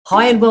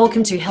Hi and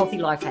welcome to Healthy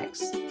Life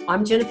Hacks.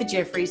 I'm Jennifer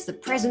Jeffries, the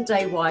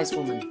present-day wise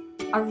woman,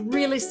 a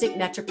realistic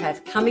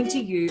naturopath coming to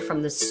you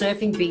from the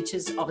surfing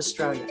beaches of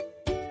Australia.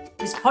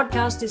 This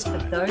podcast is for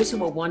those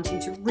who are wanting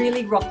to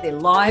really rock their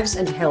lives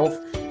and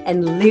health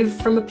and live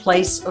from a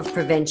place of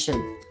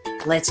prevention.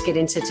 Let's get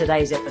into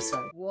today's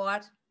episode.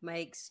 What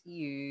makes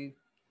you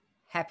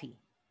happy?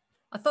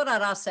 I thought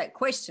I'd ask that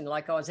question.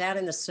 Like I was out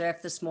in the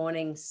surf this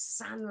morning,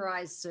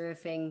 sunrise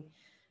surfing.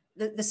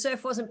 The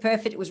surf wasn't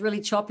perfect. It was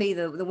really choppy.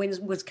 The wind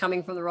was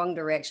coming from the wrong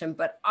direction,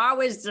 but I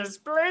was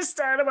just blissed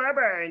out of my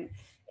brain.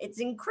 It's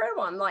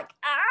incredible. I'm like,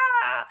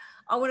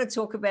 I want to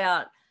talk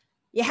about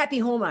your happy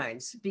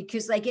hormones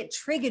because they get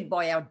triggered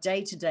by our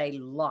day-to-day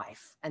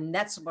life. And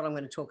that's what I'm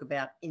going to talk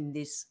about in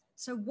this.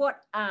 So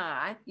what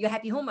are your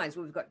happy hormones?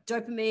 Well, we've got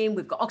dopamine,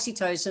 we've got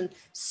oxytocin,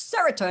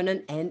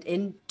 serotonin, and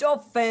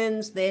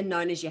endorphins. They're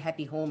known as your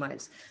happy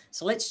hormones.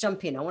 So let's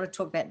jump in. I want to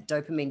talk about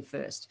dopamine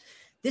first.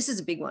 This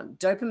is a big one.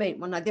 Dopamine,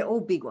 well, no, they're all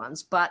big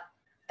ones, but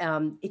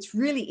it's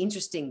really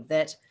interesting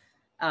that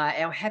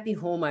our happy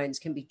hormones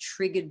can be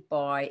triggered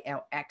by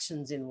our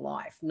actions in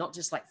life, not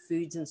just like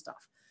foods and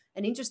stuff.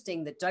 And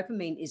interesting that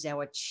dopamine is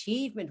our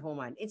achievement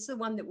hormone. It's the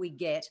one that we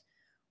get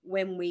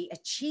when we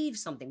achieve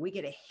something. We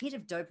get a hit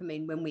of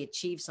dopamine when we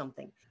achieve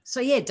something.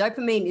 So yeah,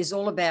 dopamine is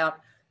all about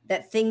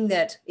that thing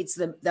that it's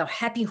the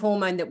happy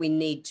hormone that we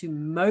need to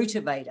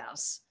motivate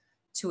us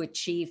to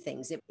achieve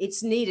things.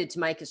 It's needed to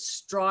make us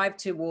strive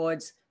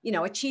towards,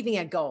 achieving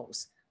our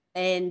goals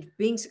and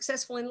being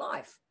successful in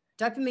life.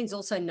 Dopamine is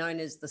also known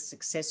as the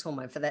success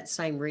hormone for that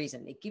same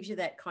reason. It gives you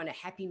that kind of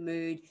happy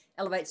mood,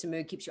 elevates the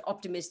mood, keeps you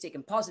optimistic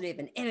and positive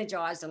and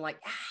energized and like,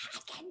 I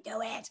can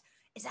do it.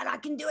 It's that I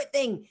can do it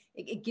thing.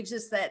 It gives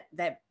us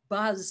that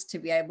buzz to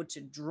be able to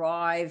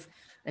drive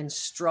and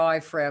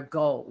strive for our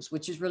goals,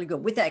 which is really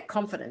good with that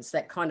confidence,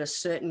 that kind of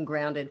certain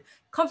grounded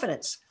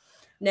confidence.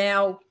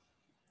 Now,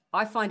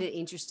 I find it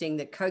interesting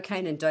that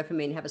cocaine and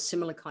dopamine have a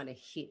similar kind of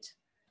hit.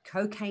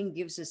 Cocaine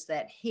gives us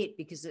that hit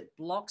because it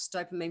blocks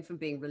dopamine from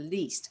being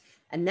released.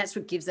 And that's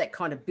what gives that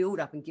kind of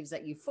buildup and gives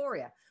that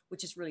euphoria,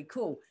 which is really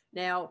cool.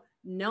 Now,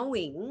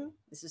 knowing,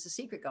 this is a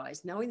secret,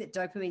 guys, knowing that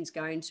dopamine is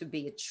going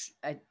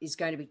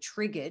to be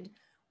triggered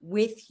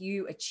with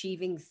you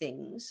achieving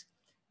things,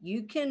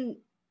 you can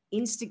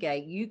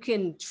instigate, you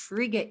can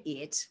trigger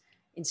it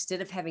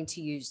instead of having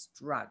to use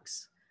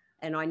drugs.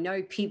 And I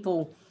know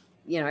people,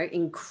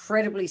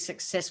 incredibly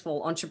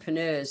successful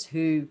entrepreneurs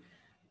who,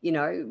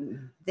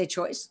 their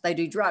choice, they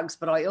do drugs.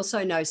 But I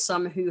also know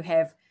some who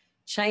have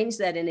changed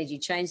that energy,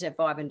 changed that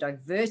vibe and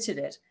diverted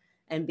it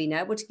and been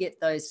able to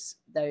get those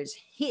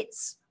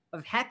hits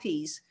of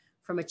happies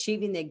from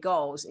achieving their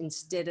goals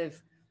instead of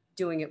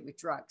doing it with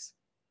drugs.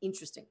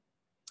 Interesting.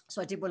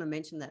 So I did want to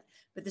mention that.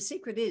 But the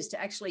secret is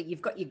to actually,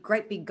 you've got your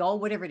great big goal,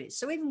 whatever it is.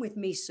 So even with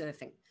me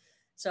surfing,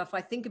 so if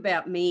I think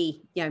about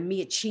me,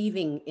 me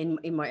achieving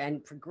in my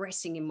and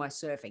progressing in my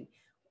surfing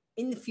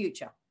in the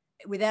future,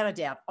 without a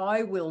doubt,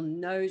 I will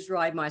nose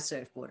ride my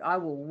surfboard. I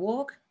will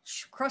walk,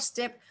 cross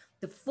step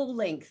the full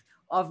length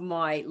of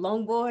my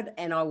longboard,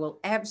 and I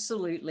will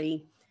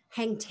absolutely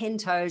hang 10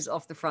 toes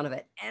off the front of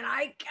it. And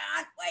I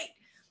can't wait.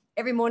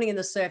 Every morning in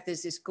the surf,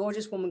 there's this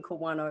gorgeous woman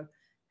called Wano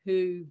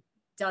who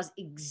does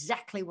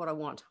exactly what I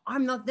want.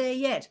 I'm not there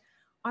yet.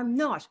 I'm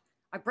not.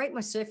 I break my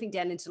surfing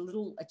down into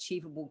little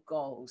achievable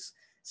goals.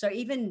 So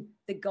even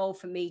the goal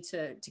for me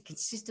to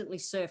consistently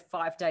surf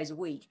 5 days a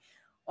week,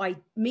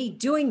 me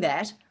doing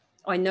that,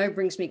 I know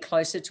brings me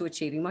closer to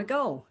achieving my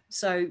goal.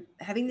 So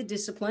having the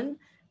discipline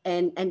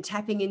and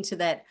tapping into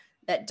that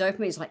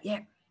dopamine is like, yeah,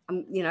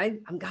 I'm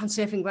going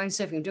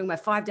surfing, I'm doing my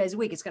 5 days a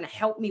week. It's going to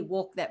help me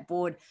walk that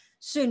board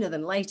sooner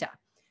than later.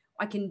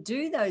 I can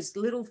do those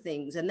little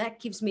things, and that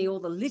gives me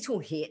all the little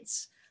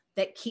hits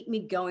that keep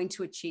me going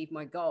to achieve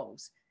my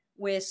goals.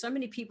 Where so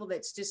many people,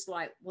 that's just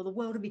like, well, the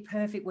world will be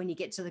perfect when you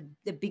get to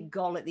the big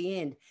goal at the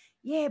end.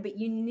 Yeah, but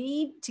you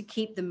need to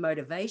keep the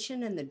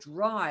motivation and the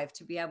drive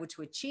to be able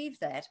to achieve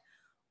that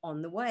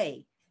on the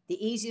way.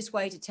 The easiest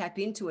way to tap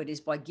into it is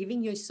by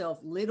giving yourself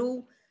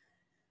little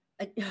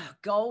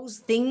goals,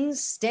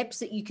 things, steps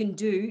that you can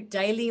do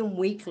daily and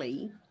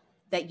weekly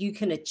that you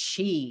can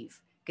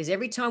achieve. Because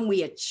every time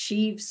we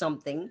achieve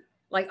something,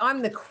 like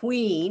I'm the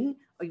queen,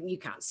 you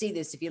can't see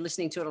this if you're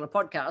listening to it on a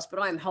podcast,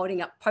 but I'm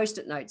holding up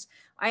Post-it notes.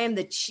 I am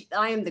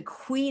the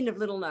queen of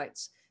little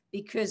notes,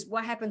 because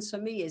what happens for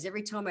me is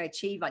every time I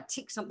achieve, I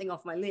tick something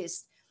off my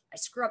list, I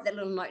screw up that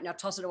little note and I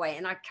toss it away,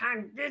 and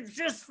it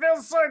just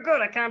feels so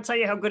good. I can't tell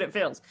you how good it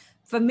feels.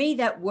 For me,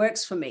 that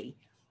works for me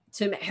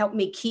to help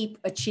me keep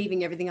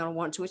achieving everything I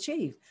want to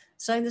achieve.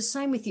 So the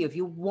same with you. If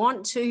you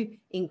want to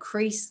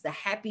increase the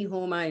happy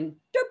hormone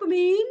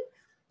dopamine,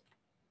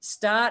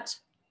 start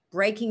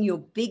breaking your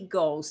big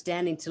goals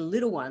down into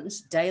little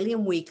ones daily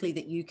and weekly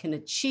that you can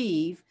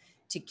achieve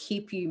to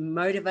keep you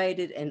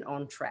motivated and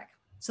on track.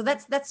 So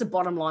that's the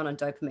bottom line on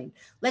dopamine.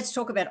 Let's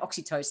talk about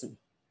oxytocin.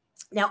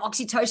 Now,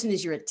 oxytocin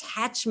is your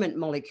attachment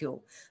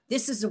molecule.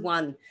 This is the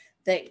one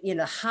that,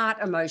 heart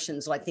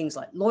emotions, like things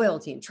like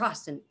loyalty and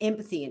trust and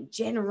empathy and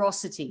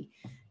generosity.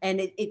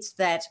 And it's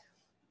that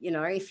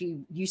if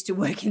you used to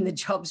work in the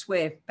jobs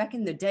where back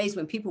in the days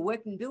when people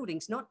worked in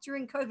buildings, not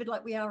during COVID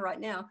like we are right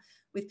now,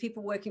 with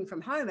people working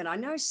from home. And I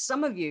know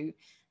some of you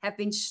have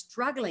been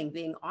struggling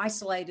being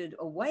isolated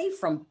away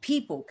from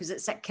people, because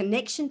it's that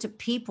connection to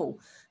people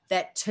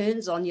that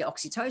turns on your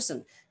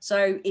oxytocin.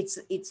 So it's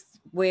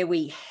where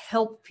we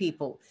help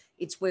people.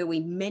 It's where we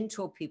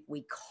mentor people.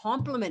 We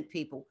compliment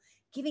people,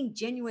 giving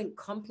genuine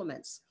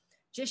compliments,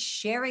 just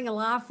sharing a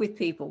laugh with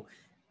people.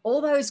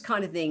 All those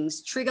kind of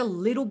things trigger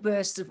little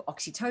bursts of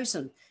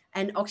oxytocin.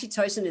 And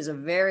oxytocin is a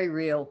very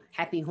real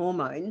happy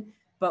hormone,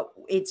 but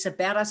it's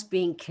about us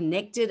being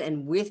connected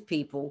and with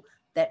people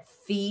that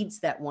feeds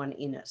that one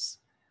in us.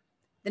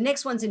 The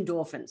next one's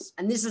endorphins.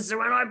 And this is the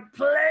one I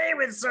play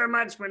with so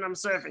much when I'm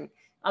surfing.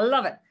 I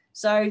love it.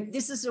 So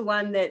this is the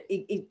one that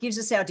it gives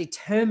us our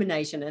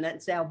determination, and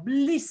it's our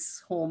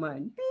bliss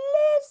hormone.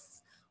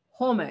 Bliss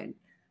hormone.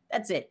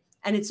 That's it.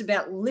 And it's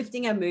about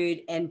lifting our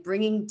mood and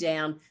bringing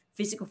down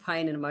physical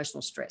pain and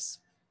emotional stress.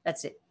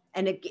 That's it.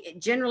 And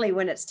generally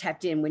when it's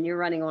tapped in, when you're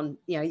running on,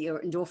 your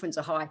endorphins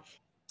are high,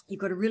 you've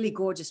got a really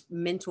gorgeous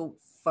mental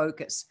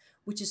focus,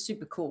 which is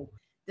super cool.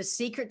 The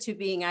secret to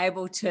being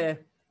able to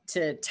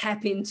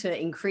tap into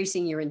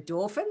increasing your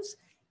endorphins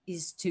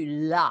is to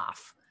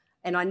laugh.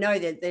 And I know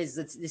that there's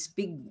this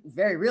big,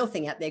 very real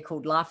thing out there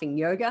called laughing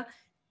yoga.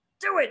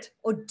 Do it,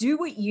 or do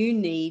what you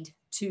need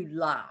to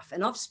laugh.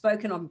 And I've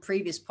spoken on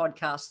previous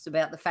podcasts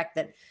about the fact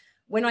that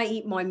when I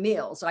eat my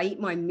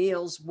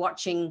meals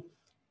watching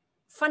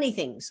funny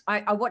things.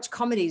 I watch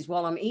comedies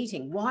while I'm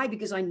eating. Why?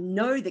 Because I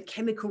know the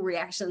chemical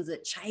reactions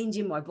that change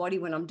in my body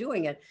when I'm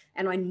doing it.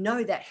 And I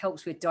know that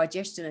helps with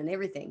digestion and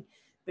everything.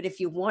 But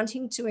if you're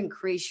wanting to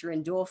increase your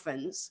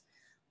endorphins,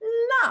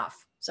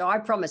 laugh. So I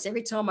promise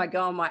every time I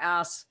go on my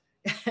ass,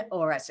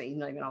 or actually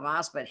not even on my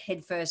ass, but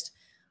head first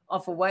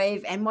off a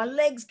wave and my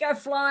legs go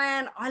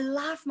flying, I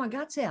laugh my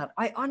guts out.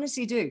 I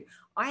honestly do.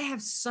 I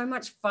have so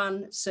much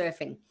fun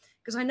surfing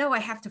because I know I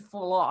have to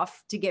fall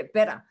off to get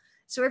better.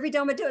 So every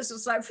time I do it, it's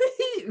just like,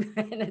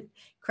 and it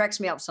cracks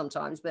me up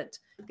sometimes, but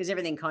because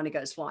everything kind of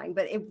goes flying,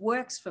 but it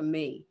works for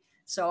me.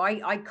 So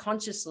I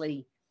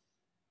consciously,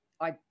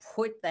 I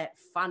put that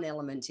fun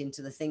element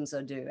into the things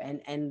I do.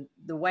 And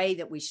the way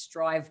that we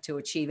strive to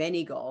achieve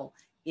any goal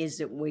is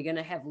that we're going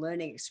to have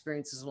learning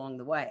experiences along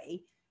the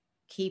way.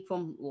 Keep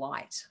them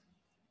light.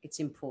 It's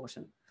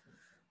important.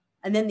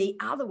 And then the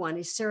other one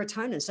is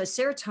serotonin. So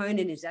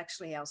serotonin is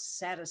actually our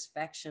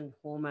satisfaction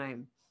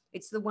hormone.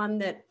 It's the one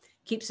that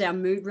keeps our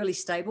mood really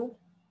stable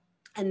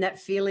and that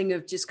feeling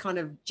of just kind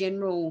of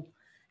general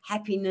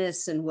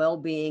happiness and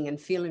well-being and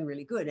feeling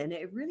really good. And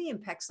it really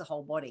impacts the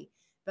whole body.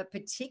 But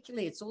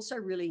particularly, it's also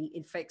really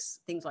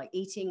affects things like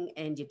eating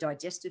and your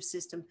digestive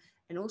system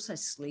and also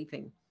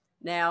sleeping.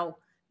 Now,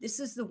 this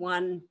is the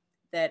one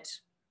that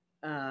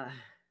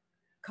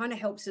kind of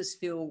helps us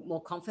feel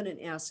more confident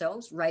in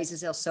ourselves,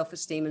 raises our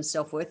self-esteem and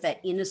self-worth,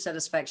 that inner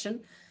satisfaction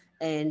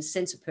and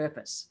sense of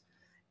purpose.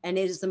 And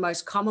it is the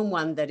most common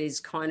one that is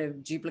kind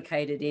of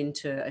duplicated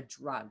into a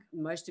drug.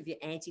 Most of your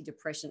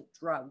antidepressant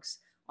drugs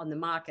on the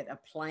market are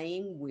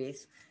playing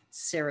with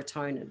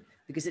serotonin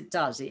because it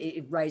does.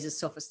 It raises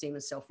self-esteem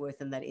and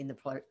self-worth and that in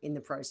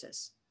the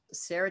process.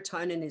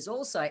 Serotonin is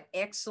also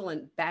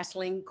excellent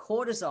battling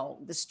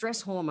cortisol, the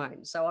stress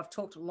hormone. So I've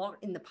talked a lot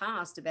in the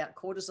past about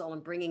cortisol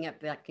and bringing it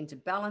back into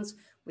balance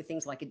with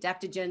things like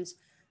adaptogens,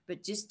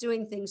 but just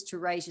doing things to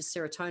raise your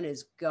serotonin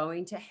is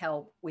going to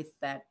help with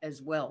that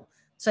as well.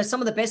 So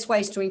some of the best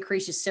ways to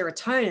increase your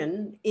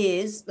serotonin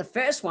is, the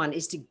first one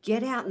is to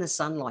get out in the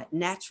sunlight,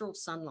 natural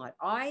sunlight.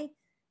 I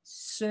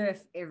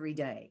surf every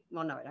day.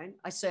 Well, no, I don't.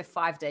 I surf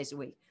 5 days a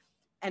week.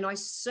 And I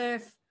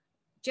surf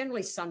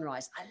generally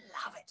sunrise. I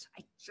love it.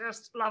 I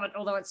just love it.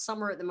 Although it's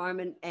summer at the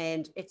moment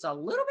and it's a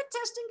little bit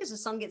testing because the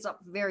sun gets up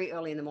very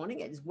early in the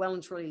morning. It is well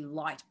and truly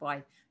light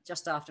by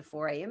just after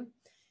 4 a.m.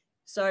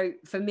 So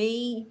for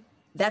me,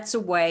 that's a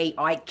way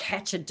I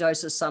catch a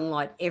dose of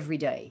sunlight every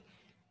day.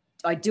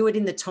 I do it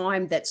in the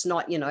time that's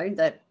not,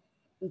 that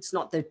it's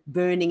not the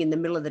burning in the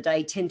middle of the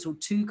day, 10 till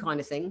 2 kind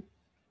of thing.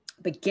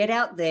 But get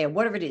out there,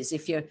 whatever it is.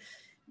 If you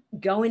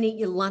go and eat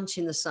your lunch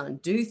in the sun,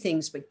 do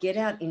things, but get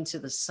out into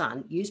the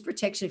sun. Use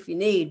protection if you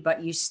need,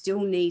 but you still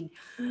need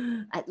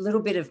a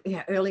little bit of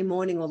early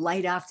morning or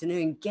late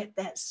afternoon. Get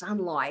that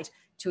sunlight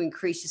to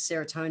increase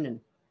your serotonin.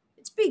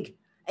 It's big.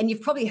 And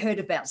you've probably heard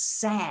about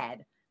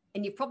SAD.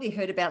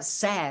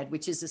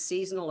 Which is a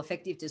seasonal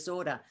affective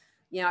disorder.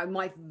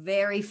 My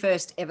very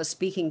first ever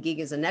speaking gig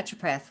as a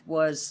naturopath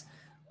was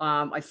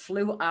I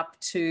flew up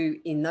to,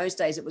 in those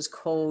days, it was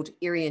called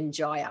Irian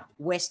Jaya,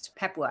 West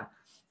Papua.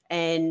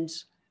 And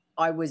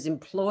I was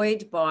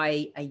employed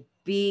by a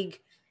big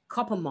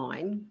copper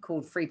mine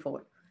called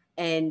Freeport.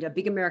 And a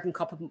big American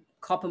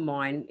copper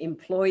mine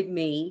employed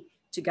me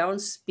to go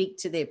and speak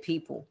to their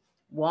people.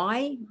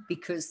 Why?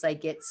 Because they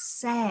get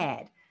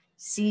SAD,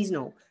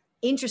 seasonal.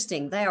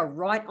 Interesting, they are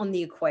right on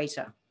the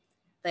equator.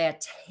 They are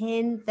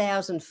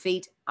 10,000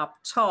 feet up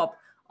top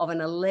of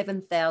an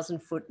 11,000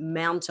 foot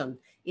mountain.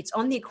 It's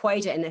on the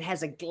equator and it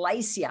has a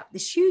glacier,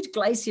 this huge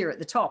glacier at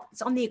the top.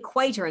 It's on the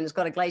equator and it's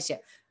got a glacier,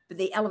 but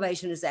the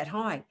elevation is that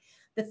high.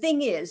 The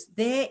thing is,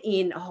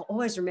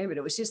 always remembered,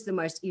 it was just the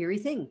most eerie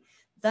thing.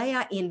 They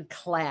are in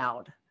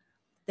cloud.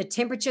 The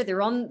temperature,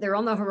 they're on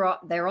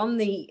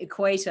the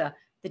equator.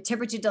 The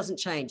temperature doesn't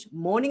change.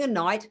 Morning and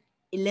night,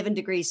 11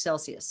 degrees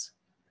Celsius.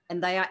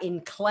 And they are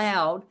in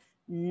cloud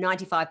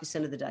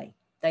 95% of the day.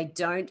 They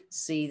don't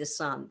see the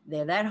sun.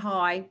 They're that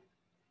high.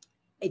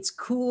 It's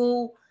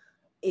cool.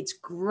 It's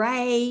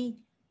gray.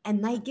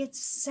 And they get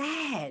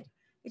sad.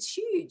 It's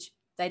huge.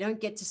 They don't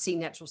get to see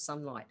natural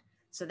sunlight.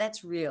 So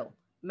that's real.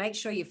 Make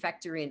sure you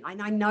factor in.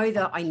 I know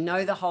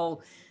the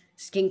whole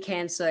skin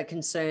cancer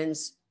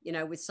concerns,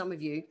 with some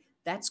of you.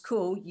 That's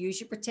cool. Use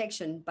your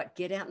protection, but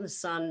get out in the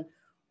sun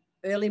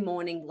early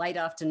morning, late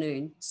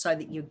afternoon, so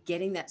that you're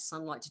getting that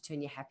sunlight to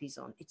turn your happies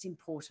on. It's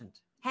important.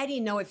 How do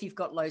you know if you've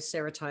got low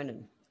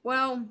serotonin?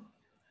 Well,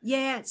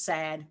 yeah, it's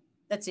sad.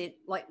 That's it.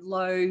 Like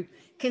low,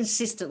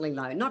 consistently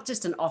low, not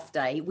just an off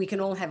day. We can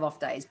all have off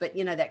days, but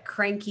that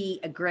cranky,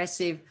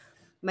 aggressive,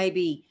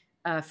 maybe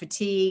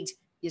fatigued,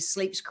 your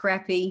sleep's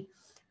crappy,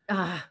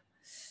 a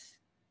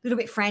little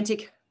bit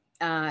frantic,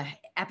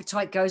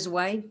 appetite goes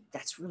away.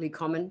 That's really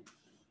common.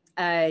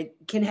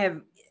 Can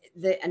have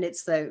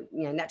it's the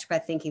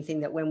naturopath thinking thing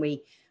that when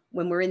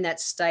we're in that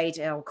state,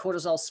 our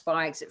cortisol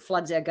spikes, it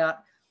floods our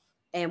gut,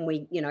 and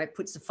it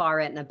puts the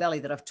fire out in our belly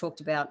that I've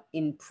talked about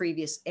in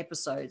previous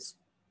episodes.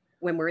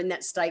 When we're in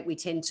that state, we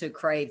tend to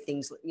crave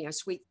things,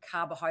 sweet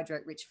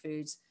carbohydrate-rich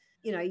foods.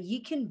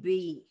 You can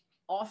be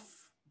off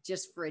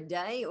just for a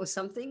day or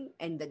something,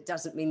 and that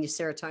doesn't mean your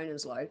serotonin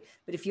is low.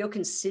 But if you're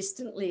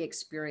consistently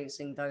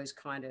experiencing those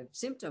kind of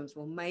symptoms,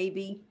 well,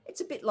 maybe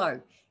it's a bit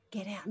low.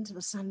 Get out into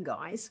the sun,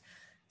 guys.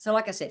 So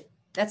like I said,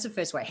 that's the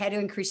first way. How to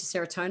increase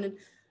your serotonin?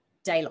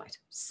 Daylight,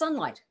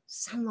 sunlight.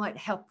 Sunlight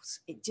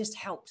helps. It just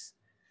helps.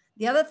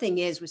 The other thing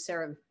is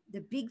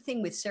the big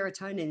thing with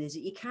serotonin is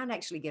that you can't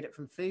actually get it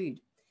from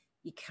food.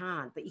 You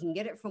can't, but you can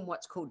get it from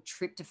what's called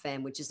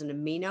tryptophan, which is an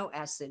amino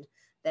acid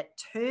that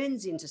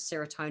turns into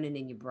serotonin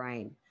in your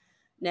brain.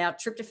 Now,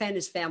 tryptophan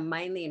is found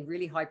mainly in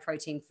really high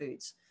protein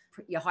foods.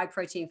 Your high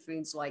protein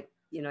foods like,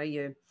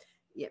 your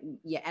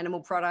animal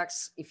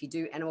products. If you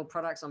do animal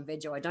products, I'm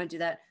veggie, I don't do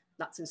that.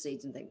 Nuts and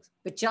seeds and things.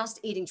 But just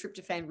eating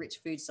tryptophan-rich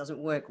foods doesn't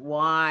work.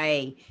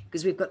 Why?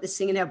 Because we've got this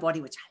thing in our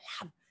body, which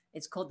I love.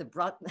 It's called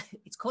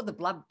the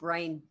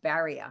blood-brain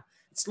barrier.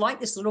 It's like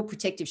this little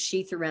protective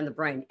sheath around the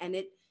brain, and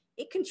it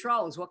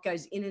controls what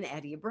goes in and out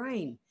of your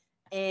brain.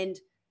 And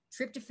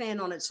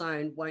tryptophan on its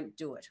own won't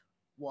do it.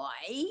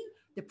 Why?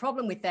 The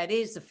problem with that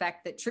is the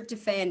fact that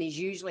tryptophan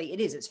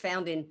it's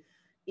found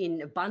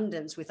in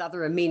abundance with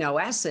other amino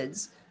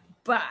acids.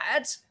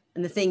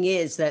 And the thing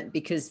is that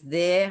because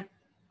they're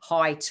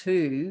high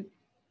too,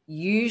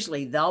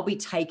 usually they'll be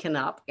taken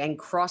up and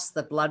cross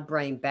the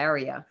blood-brain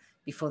barrier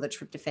before the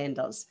tryptophan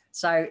does.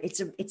 So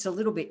it's a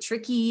little bit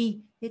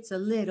tricky. It's a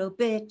little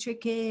bit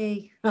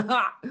tricky.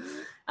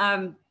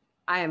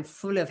 I am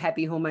full of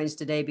happy hormones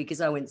today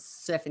because I went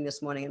surfing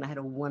this morning and I had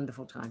a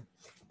wonderful time.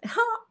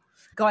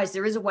 Guys,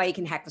 there is a way you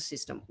can hack the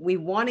system. We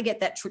want to get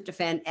that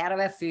tryptophan out of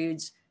our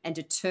foods and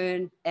to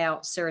turn our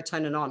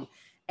serotonin on.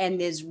 And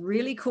there's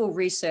really cool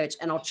research,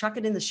 and I'll chuck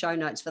it in the show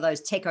notes for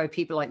those techo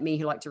people like me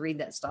who like to read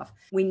that stuff.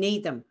 We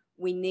need them.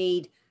 We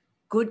need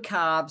good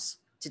carbs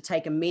to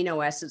take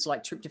amino acids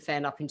like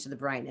tryptophan up into the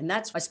brain. And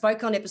I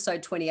spoke on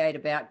episode 28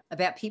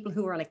 about people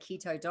who are on a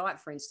keto diet,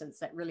 for instance,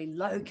 that really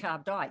low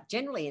carb diet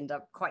generally end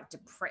up quite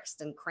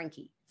depressed and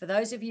cranky. For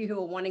those of you who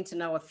are wanting to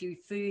know a few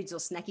foods or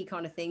snacky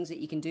kind of things that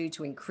you can do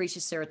to increase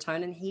your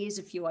serotonin, here's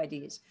a few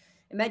ideas.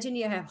 Imagine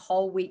you have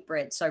whole wheat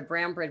bread. So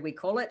brown bread, we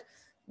call it.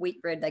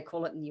 Wheat bread, they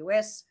call it in the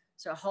US.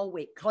 So whole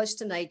wheat, close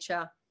to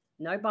nature,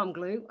 no bum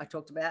glue, I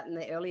talked about in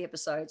the early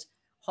episodes.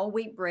 Whole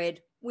wheat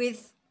bread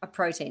with a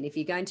protein if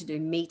you're going to do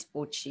meat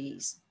or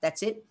cheese.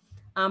 That's it.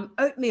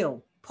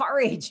 Oatmeal,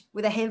 porridge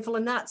with a handful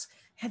of nuts.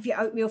 Have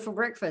your oatmeal for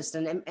breakfast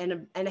and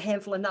a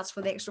handful of nuts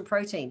for the extra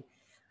protein.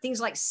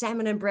 Things like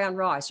salmon and brown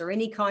rice or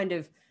any kind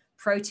of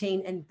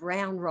protein and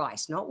brown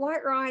rice, not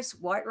white rice.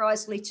 White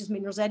rice leaches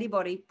minerals out of your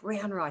body.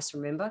 Brown rice,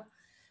 remember?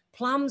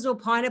 Plums or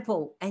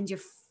pineapple and your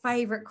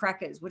favorite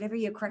crackers, whatever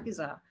your crackers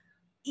are.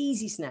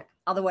 Easy snack.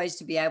 Other ways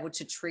to be able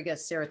to trigger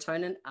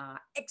serotonin are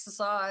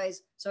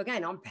exercise. So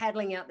again, I'm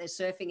paddling out there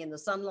surfing in the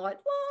sunlight.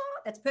 Oh,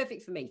 that's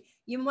perfect for me.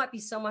 You might be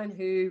someone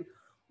who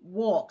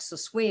walks or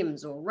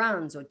swims or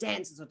runs or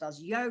dances or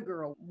does yoga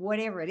or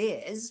whatever it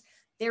is.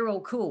 They're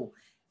all cool.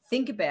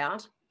 Think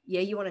about,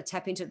 you want to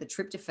tap into the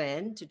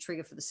tryptophan to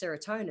trigger for the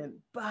serotonin.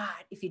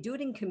 But if you do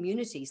it in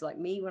communities like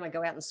me, when I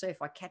go out and surf,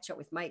 I catch up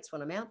with mates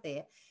when I'm out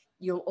there.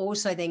 You'll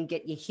also then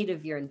get your hit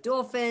of your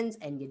endorphins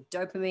and your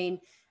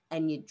dopamine,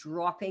 and you're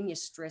dropping your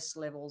stress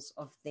levels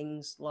of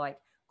things like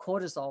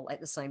cortisol at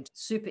the same time.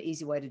 Super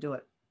easy way to do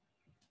it.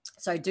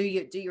 So do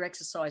your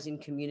exercise in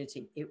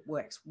community. It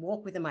works.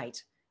 Walk with a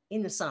mate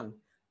in the sun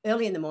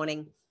early in the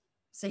morning.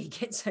 So you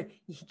get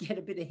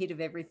a bit of hit of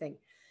everything.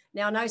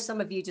 Now, I know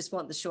some of you just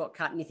want the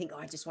shortcut and you think,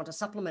 I just want a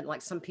supplement.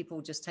 Like some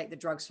people just take the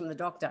drugs from the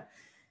doctor.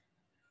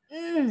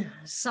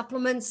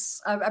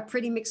 Supplements are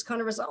pretty mixed kind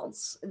of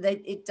results.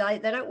 They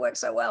don't work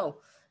so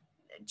well.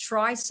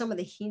 Try some of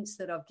the hints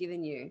that I've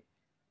given you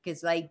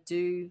because they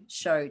do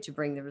show to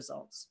bring the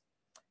results.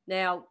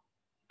 Now,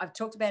 I've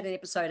talked about in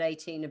episode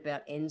 18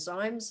 about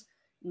enzymes.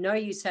 No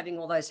use having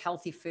all those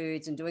healthy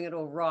foods and doing it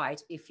all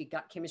right if your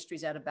gut chemistry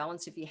is out of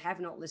balance. If you have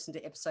not listened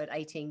to episode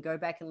 18, go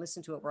back and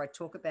listen to it where I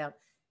talk about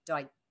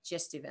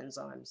digestive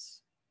enzymes.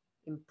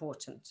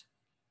 Important.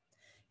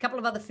 A couple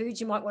of other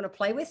foods you might want to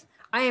play with.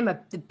 I am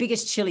the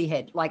biggest chili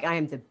head. I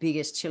am the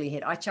biggest chili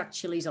head. I chuck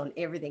chilies on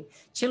everything.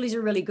 Chilies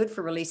are really good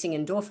for releasing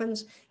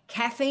endorphins.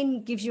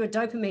 Caffeine gives you a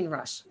dopamine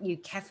rush. You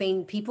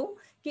caffeine people,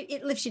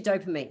 it lifts your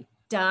dopamine.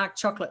 Dark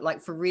chocolate,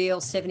 like for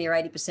real, 70 or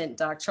 80%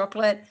 dark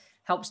chocolate,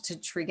 helps to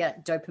trigger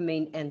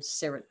dopamine and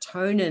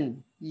serotonin.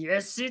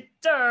 Yes, it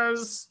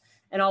does.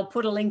 And I'll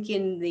put a link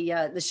in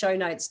the show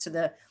notes to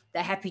the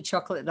happy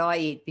chocolate that I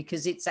eat,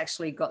 because it's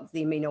actually got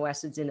the amino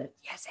acids in it.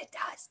 Yes, it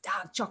does.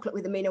 Dark chocolate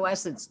with amino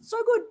acids. So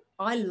good.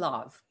 I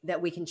love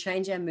that we can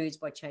change our moods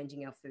by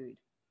changing our food.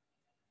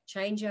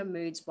 Change our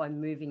moods by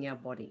moving our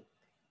body.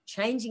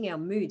 Changing our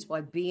moods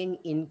by being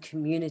in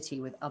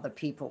community with other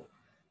people.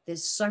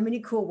 There's so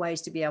many cool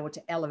ways to be able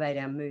to elevate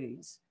our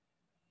moods.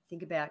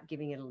 Think about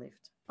giving it a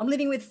lift. I'm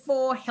living with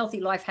 4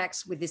 healthy life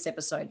hacks with this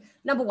episode.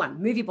 Number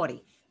 1, move your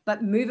body,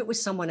 but move it with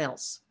someone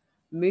else.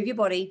 Move your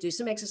body, do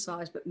some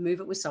exercise, but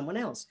move it with someone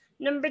else.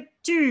 Number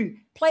 2,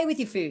 play with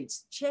your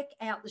foods. Check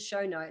out the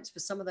show notes for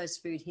some of those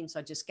food hints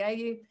I just gave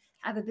you.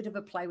 Have a bit of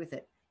a play with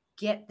it.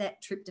 Get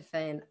that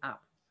tryptophan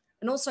up.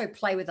 And also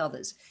play with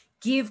others.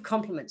 Give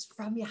compliments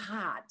from your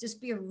heart. Just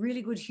be a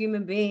really good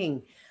human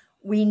being.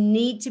 We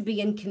need to be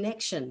in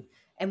connection.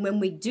 And when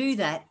we do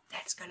that,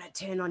 that's going to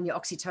turn on your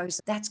oxytocin.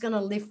 That's going to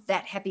lift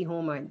that happy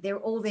hormone. They're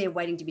all there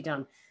waiting to be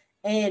done.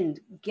 And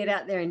get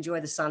out there,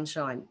 enjoy the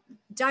sunshine.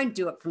 Don't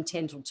do it from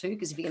 10 till 2,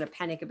 because if you're going to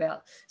panic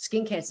about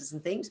skin cancers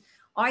and things,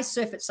 I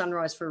surf at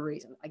sunrise for a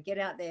reason. I get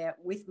out there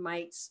with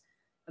mates.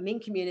 I'm in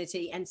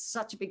community, and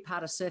such a big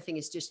part of surfing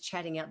is just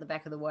chatting out the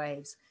back of the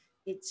waves.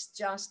 It's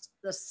just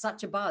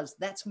such a buzz.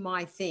 That's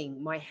my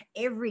thing.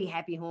 Every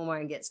happy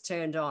hormone gets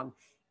turned on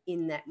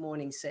in that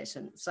morning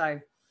session. So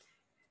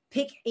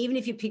even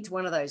if you picked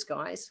one of those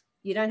guys,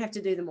 you don't have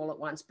to do them all at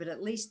once, but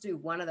at least do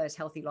one of those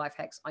healthy life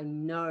hacks. I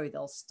know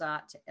they'll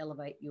start to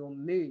elevate your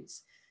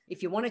moods.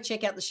 If you want to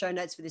check out the show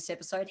notes for this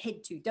episode,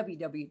 head to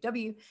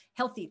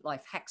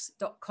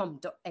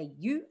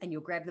www.healthylifehacks.com.au and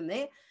you'll grab them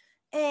there.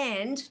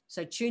 And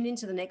so tune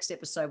into the next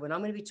episode when I'm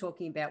going to be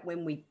talking about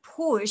when we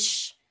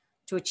push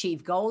to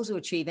achieve goals or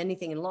achieve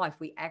anything in life,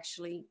 we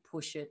actually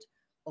push it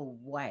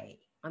away.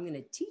 I'm going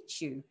to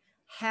teach you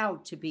how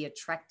to be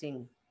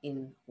attracting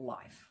in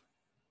life.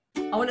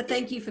 I want to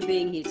thank you for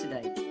being here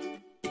today.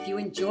 If you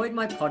enjoyed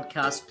my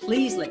podcast,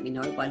 please let me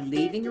know by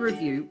leaving a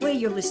review where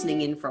you're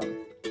listening in from.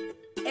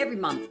 Every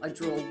month, I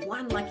draw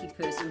one lucky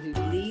person who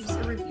leaves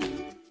a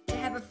review to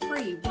have a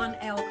free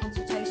 1-hour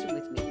consultation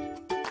with me.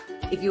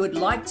 If you would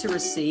like to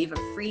receive a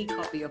free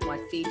copy of my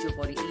Feed Your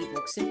Body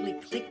ebook, simply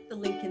click the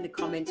link in the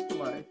comments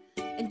below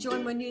and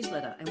join my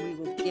newsletter, and we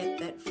will get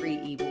that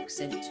free ebook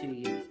sent to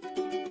you.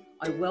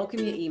 I welcome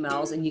your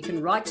emails, and you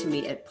can write to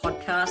me at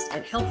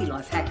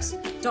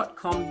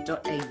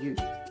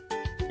podcast@healthylifehacks.com.au.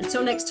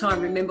 Until next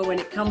time, remember, when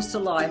it comes to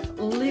life,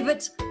 live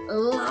it,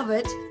 love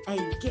it,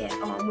 and get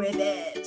on with it.